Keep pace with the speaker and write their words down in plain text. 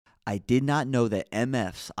I did not know that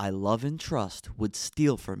MFs I love and trust would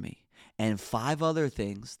steal from me, and 5 other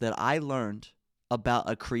things that I learned about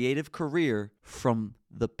a creative career from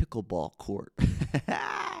the pickleball court.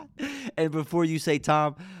 And before you say,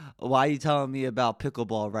 Tom, why are you telling me about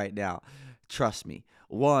pickleball right now? Trust me.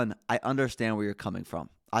 One, I understand where you're coming from.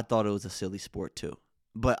 I thought it was a silly sport too.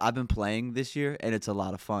 But I've been playing this year, and it's a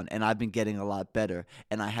lot of fun, and I've been getting a lot better,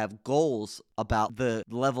 and I have goals about the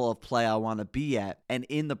level of play I want to be at, and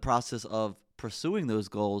in the process of pursuing those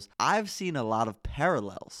goals, I've seen a lot of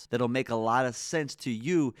parallels that'll make a lot of sense to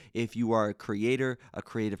you if you are a creator, a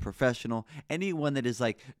creative professional, anyone that is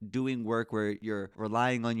like doing work where you're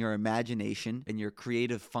relying on your imagination and your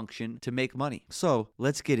creative function to make money. So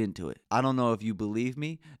let's get into it. I don't know if you believe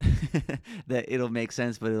me that it'll make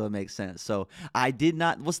sense, but it'll make sense. So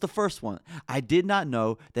what's the first one? I did not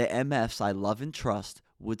know that MFs I love and trust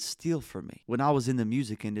would steal from me. When I was in the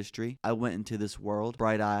music industry, I went into this world,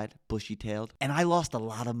 bright-eyed, bushy-tailed, and I lost a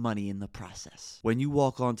lot of money in the process. When you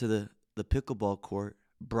walk onto the pickleball court,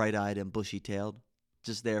 bright-eyed and bushy-tailed,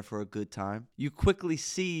 just there for a good time, you quickly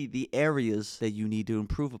see the areas that you need to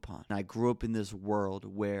improve upon. And I grew up in this world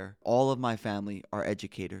where all of my family are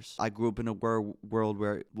educators. I grew up in a world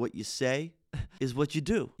where what you say is what you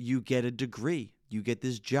do. You get a degree. You get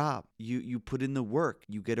this job, you put in the work,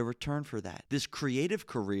 you get a return for that. This creative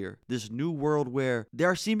career, this new world where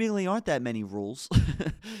there seemingly aren't that many rules,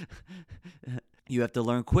 you have to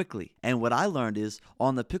learn quickly. And what I learned is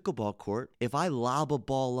on the pickleball court, if I lob a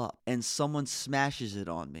ball up and someone smashes it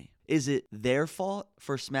on me, is it their fault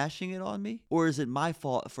for smashing it on me? Or is it my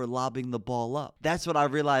fault for lobbing the ball up? That's what I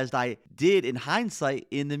realized I did in hindsight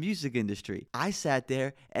in the music industry. I sat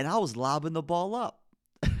there and I was lobbing the ball up.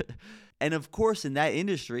 And of course, in that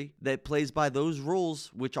industry that plays by those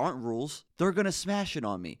rules, which aren't rules, they're going to smash it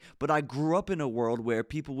on me. But I grew up in a world where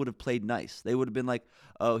people would have played nice. They would have been like,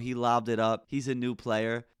 oh, he lobbed it up. He's a new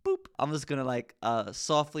player. Boop. I'm just going to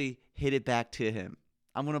softly hit it back to him.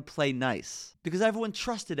 I'm going to play nice because everyone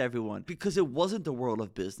trusted everyone because it wasn't the world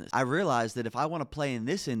of business. I realized that if I want to play in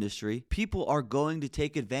this industry, people are going to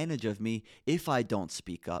take advantage of me if I don't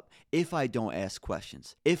speak up, if I don't ask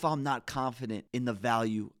questions, if I'm not confident in the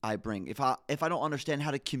value I bring, if I don't understand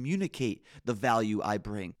how to communicate the value I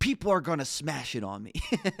bring. People are going to smash it on me.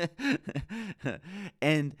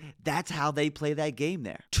 And that's how they play that game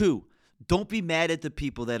there. 2, don't be mad at the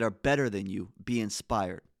people that are better than you. Be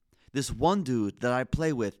inspired. This one dude that I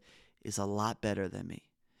play with is a lot better than me.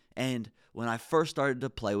 And when I first started to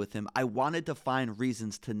play with him, I wanted to find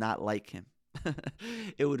reasons to not like him.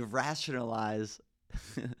 It would rationalize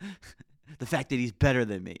the fact that he's better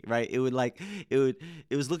than me, right? It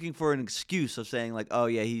was looking for an excuse of saying like, oh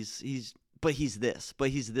yeah, he's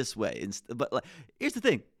this way. But like, here's the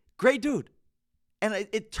thing, great dude. And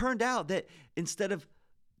it turned out that instead of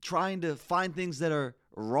trying to find things that are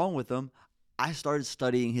wrong with him, I started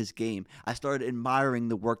studying his game. I started admiring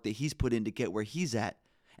the work that he's put in to get where he's at.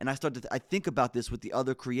 And I think about this with the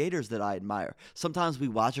other creators that I admire. Sometimes we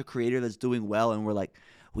watch a creator that's doing well and we're like,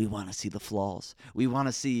 we want to see the flaws. We want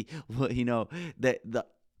to see,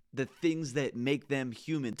 the things that make them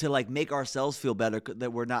human, to like make ourselves feel better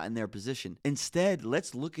that we're not in their position. Instead,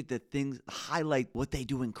 let's look at the things, highlight what they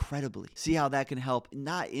do incredibly. See how that can help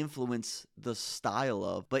not influence the style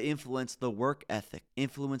of, but influence the work ethic,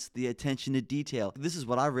 influence the attention to detail. This is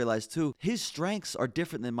what I realized too. His strengths are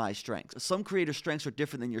different than my strengths. Some creators' strengths are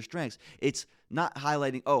different than your strengths. It's not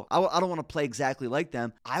highlighting, oh, I don't want to play exactly like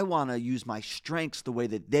them. I want to use my strengths the way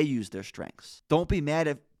that they use their strengths. Don't be mad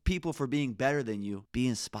at people for being better than you. Be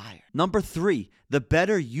inspired. Number 3, the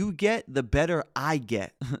better you get, the better I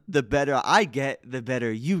get. The better I get, the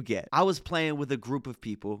better you get. I was playing with a group of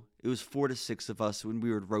people. It was 4 to 6 of us when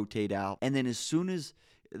we would rotate out. And then as soon as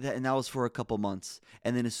and that was for a couple months.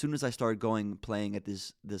 And then as soon as I started playing at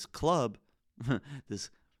this club,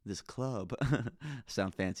 this club,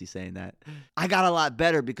 sound fancy saying that, I got a lot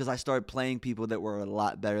better because I started playing people that were a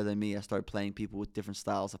lot better than me. I started playing people with different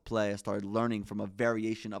styles of play. I started learning from a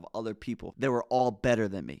variation of other people that were all better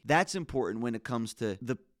than me. That's important when it comes to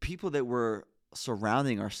the people that we're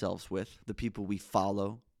surrounding ourselves with, the people we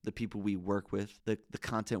follow, the people we work with, the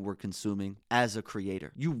content we're consuming as a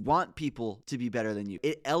creator. You want people to be better than you.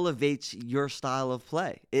 It elevates your style of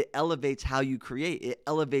play. It elevates how you create. It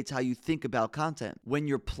elevates how you think about content. When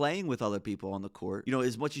you're playing with other people on the court,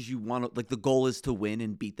 as much as you want to, like, the goal is to win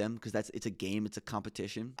and beat them because it's a game, it's a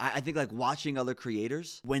competition. I think like watching other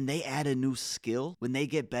creators, when they add a new skill, when they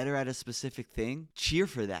get better at a specific thing, cheer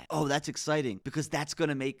for that. Oh, that's exciting because that's going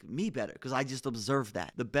to make me better because I just observed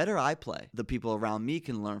that. The better I play, the people around me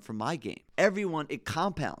can learn learn from my game. Everyone, it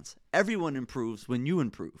compounds. Everyone improves when you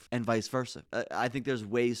improve, and vice versa. I think there's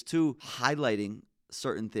ways to highlighting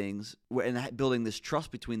certain things and building this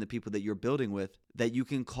trust between the people that you're building with, that you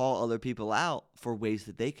can call other people out for ways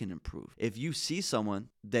that they can improve. If you see someone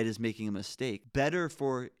that is making a mistake, better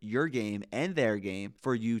for your game and their game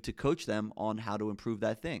for you to coach them on how to improve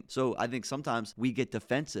that thing. So I think sometimes we get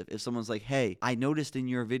defensive. If someone's like, hey, I noticed in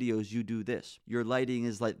your videos you do this. Your lighting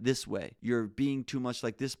is like this way. You're being too much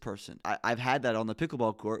like this person. I've had that on the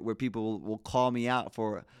pickleball court where people will call me out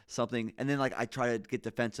for something, and then like I try to get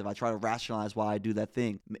defensive. I try to rationalize why I do that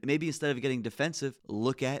thing. Maybe instead of getting defensive,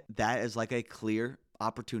 look at that as like a clear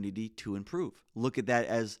opportunity to improve. Look at that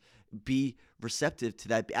as be receptive to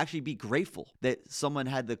that. Actually be grateful that someone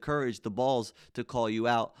had the courage, the balls to call you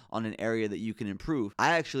out on an area that you can improve.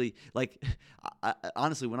 I actually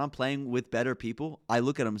honestly, when I'm playing with better people, I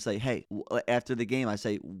look at them and say, hey, after the game, I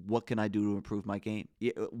say, what can I do to improve my game?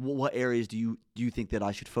 What areas do you think that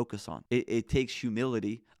I should focus on? It takes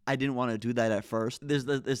humility. I didn't want to do that at first.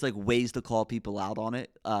 There's like ways to call people out on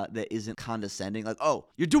it that isn't condescending. Like, oh,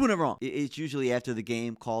 you're doing it wrong. It's usually after the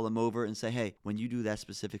game, call them over and say, hey, when you do that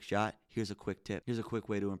specific shot, here's a quick tip. Here's a quick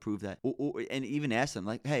way to improve that. And even ask them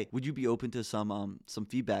like, hey, would you be open to some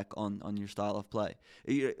feedback on your style of play?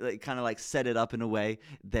 Kind of like set it up in a way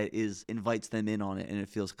that invites them in on it, and it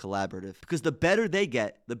feels collaborative. Because the better they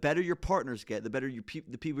get, the better your partners get, the better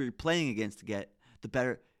the people you're playing against get, the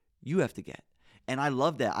better you have to get. And I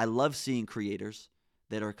love that. I love seeing creators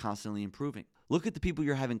that are constantly improving. Look at the people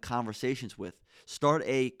you're having conversations with. Start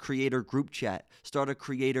a creator group chat. Start a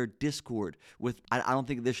creator Discord with, I don't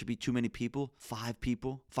think there should be too many people. 5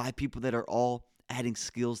 people that are all adding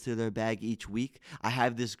skills to their bag each week.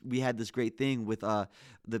 We had this great thing with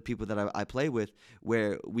the people that I play with,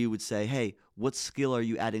 where we would say, hey, what skill are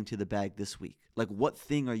you adding to the bag this week? Like, what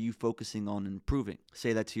thing are you focusing on improving?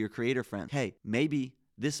 Say that to your creator friends. Hey, maybe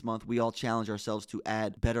this month, we all challenge ourselves to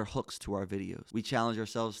add better hooks to our videos. We challenge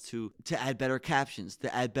ourselves to add better captions,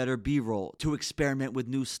 to add better B-roll, to experiment with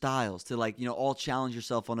new styles, to all challenge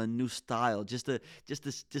yourself on a new style, just to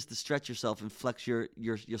stretch yourself and flex your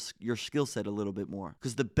skill set a little bit more.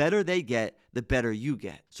 Because the better they get, the better you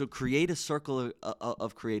get. So create a circle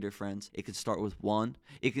of creator friends. It can start with one.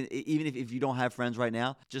 It can, even if you don't have friends right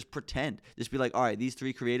now, just pretend. Just be like, all right, these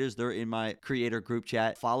 3 creators, they're in my creator group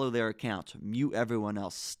chat. Follow their accounts. Mute everyone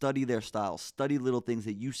else. Study their style. Study little things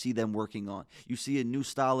that you see them working on. You see a new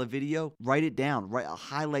style of video, write it down.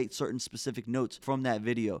 Highlight certain specific notes from that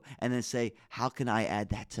video, and then say, how can I add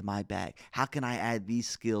that to my bag? How can I add these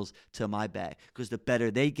skills to my bag? Because the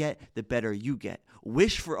better they get, the better you get.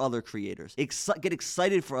 Wish for other creators. Get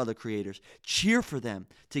excited for other creators. Cheer for them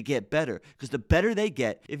to get better. Because the better they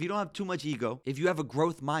get, if you don't have too much ego, if you have a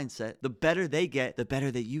growth mindset, the better they get, the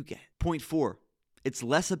better that you get. Point 4, it's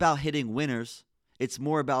less about hitting winners. It's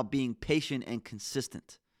more about being patient and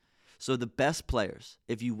consistent. So the best players,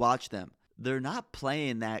 if you watch them, they're not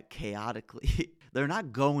playing that chaotically. They're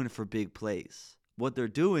not going for big plays. What they're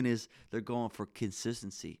doing is they're going for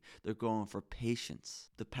consistency. They're going for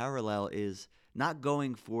patience. The parallel is not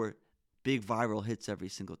going for big viral hits every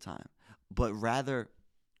single time, but rather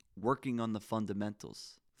working on the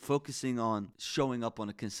fundamentals, focusing on showing up on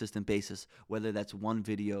a consistent basis, whether that's 1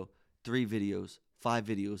 video, 3 videos, 5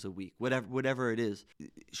 videos a week, whatever it is,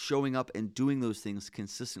 showing up and doing those things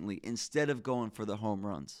consistently instead of going for the home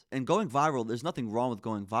runs. And going viral, there's nothing wrong with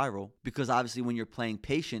going viral, because obviously when you're playing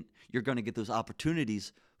patient, you're going to get those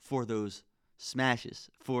opportunities for those smashes,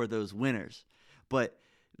 for those winners. But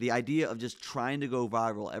the idea of just trying to go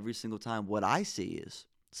viral every single time, what I see is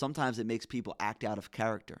sometimes it makes people act out of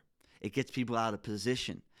character. It gets people out of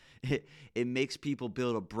position. It makes people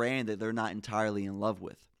build a brand that they're not entirely in love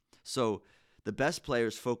with. So the best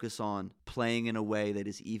players focus on playing in a way that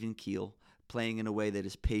is even keel, playing in a way that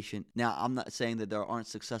is patient. Now, I'm not saying that there aren't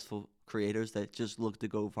successful creators that just look to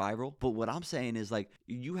go viral, but what I'm saying is, like,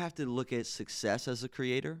 you have to look at success as a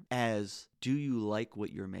creator as, do you like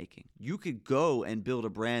what you're making? You could go and build a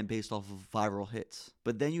brand based off of viral hits,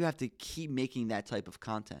 but then you have to keep making that type of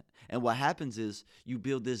content. And what happens is you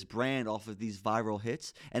build this brand off of these viral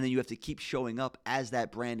hits, and then you have to keep showing up as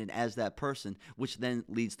that brand and as that person, which then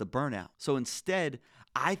leads to burnout. So instead,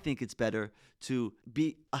 I think it's better to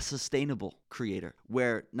be a sustainable creator,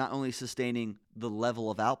 where not only sustaining the level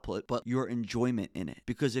of output, but your enjoyment in it.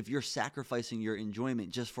 Because if you're sacrificing your enjoyment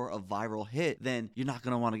just for a viral hit, then you're not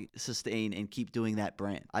going to want to sustain and keep doing that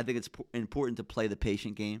brand. I think it's important to play the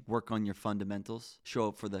patient game, work on your fundamentals, show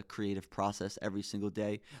up for the creative process every single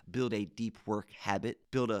day, build a deep work habit,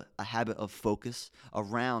 build a habit of focus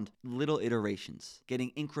around little iterations,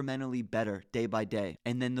 getting incrementally better day by day,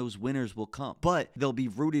 and then those winners will come. But they'll be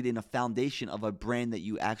rooted in a foundation of a brand that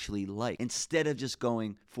you actually like, instead of just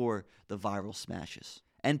going for the viral smashes.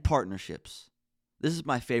 And partnerships. This is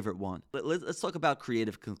my favorite one. Let's talk about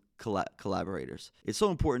creative collaborators. It's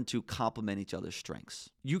so important to complement each other's strengths.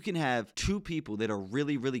 You can have two people that are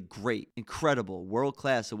really, really great, incredible,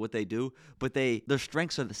 world-class at what they do, but their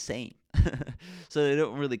strengths are the same. So they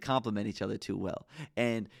don't really complement each other too well.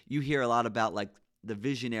 And you hear a lot about like the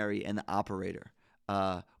visionary and the operator,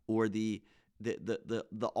 or the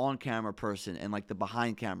on-camera person and like the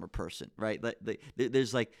behind-camera person, right?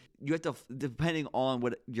 There's like, you have to, depending on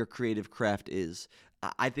what your creative craft is,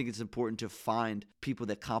 I think it's important to find people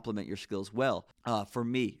that complement your skills well. For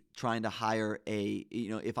me, trying to hire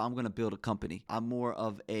if I'm going to build a company, I'm more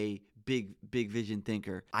of a big vision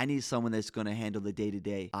thinker. I need someone that's going to handle the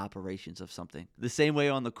day-to-day operations of something. The same way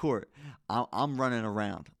on the court, I'm running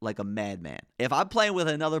around like a madman. If I'm playing with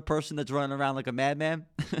another person that's running around like a madman,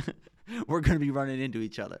 we're going to be running into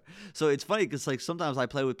each other. So it's funny because like sometimes I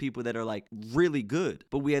play with people that are like really good,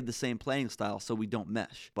 but we have the same playing style, so we don't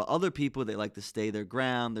mesh. But other people, they like to stay their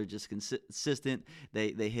ground. They're just consistent.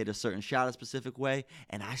 They hit a certain shot a specific way,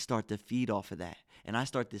 and I start to feed off of that. And I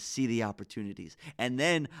start to see the opportunities. And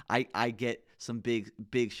then I get some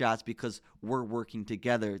big shots because we're working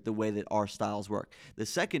together the way that our styles work. The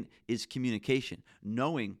second is communication,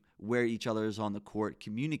 knowing where each other is on the court,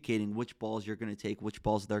 communicating which balls you're going to take, which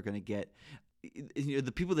balls they're going to get. You know,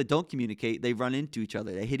 the people that don't communicate, they run into each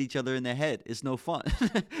other. They hit each other in the head. It's no fun.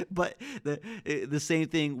 But the same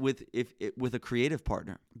thing with a creative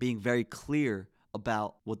partner, being very clear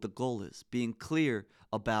about what the goal is, being clear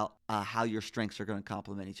about how your strengths are going to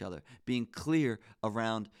complement each other, being clear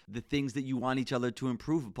around the things that you want each other to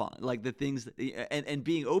improve upon, like the things and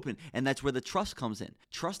being open. And that's where the trust comes in.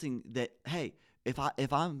 Trusting that, hey,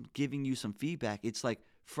 if I'm giving you some feedback, it's like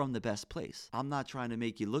from the best place. I'm not trying to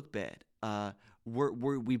make you look bad.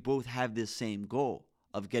 We both have this same goal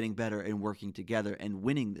of getting better and working together and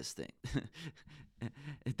winning this thing.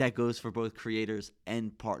 That goes for both creators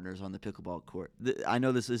and partners on the pickleball court. I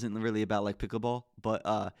know this isn't really about like pickleball, but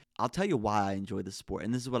I'll tell you why I enjoy this sport.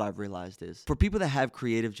 And this is what I've realized is, for people that have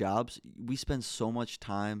creative jobs, we spend so much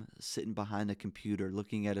time sitting behind a computer,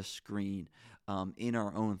 looking at a screen, in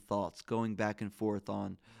our own thoughts, going back and forth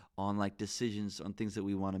on like decisions on things that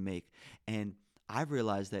we want to make. And I've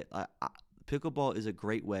realized that pickleball is a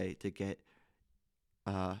great way to get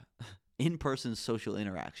in-person social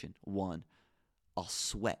interaction. One, I'll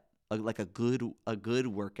sweat like a good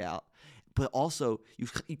workout, but also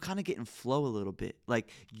you kind of get in flow a little bit. Like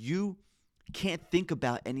you can't think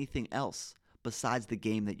about anything else besides the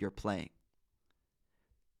game that you're playing.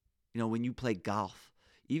 You know, when you play golf,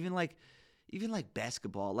 even like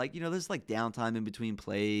basketball, like, you know, there's like downtime in between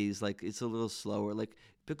plays, like it's a little slower. Like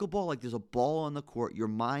pickleball, like there's a ball on the court, your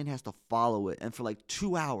mind has to follow it, and for like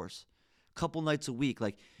 2 hours, a couple nights a week,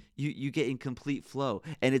 like you get in complete flow,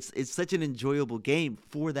 and it's such an enjoyable game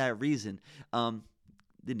for that reason. The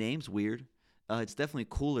name's weird. It's definitely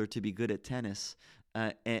cooler to be good at tennis.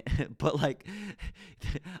 But like,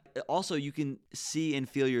 also you can see and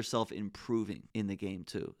feel yourself improving in the game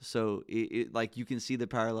too. So like you can see the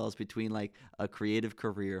parallels between like a creative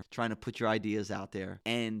career, trying to put your ideas out there,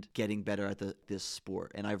 and getting better at this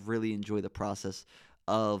sport. And I really enjoy the process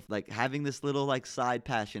of like having this little like side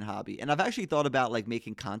passion hobby. And I've actually thought about like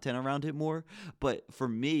making content around it more, but for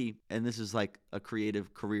me, and this is like a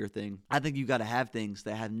creative career thing, I think you got to have things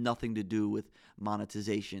that have nothing to do with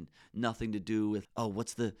monetization, nothing to do with, oh,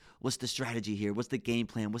 what's the strategy here? What's the game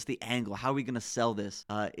plan? What's the angle? How are we going to sell this?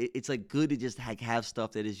 It's like good to just have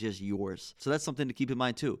stuff that is just yours. So that's something to keep in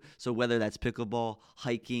mind too. So whether that's pickleball,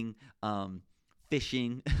 hiking,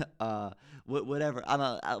 fishing,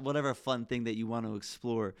 whatever fun thing that you want to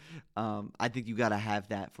explore, I think you got to have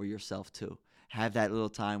that for yourself too. Have that little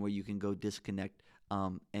time where you can go disconnect,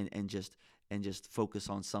 and just focus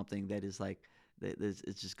on something that is like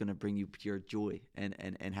it's just gonna bring you pure joy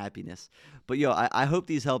and happiness. But I hope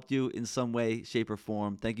these helped you in some way, shape, or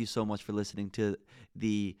form. Thank you so much for listening to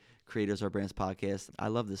the Creators Our Brands podcast. I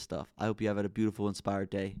love this stuff. I hope you have a beautiful, inspired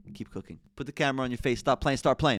day. Keep cooking. Put the camera on your face. Stop playing. Start playing.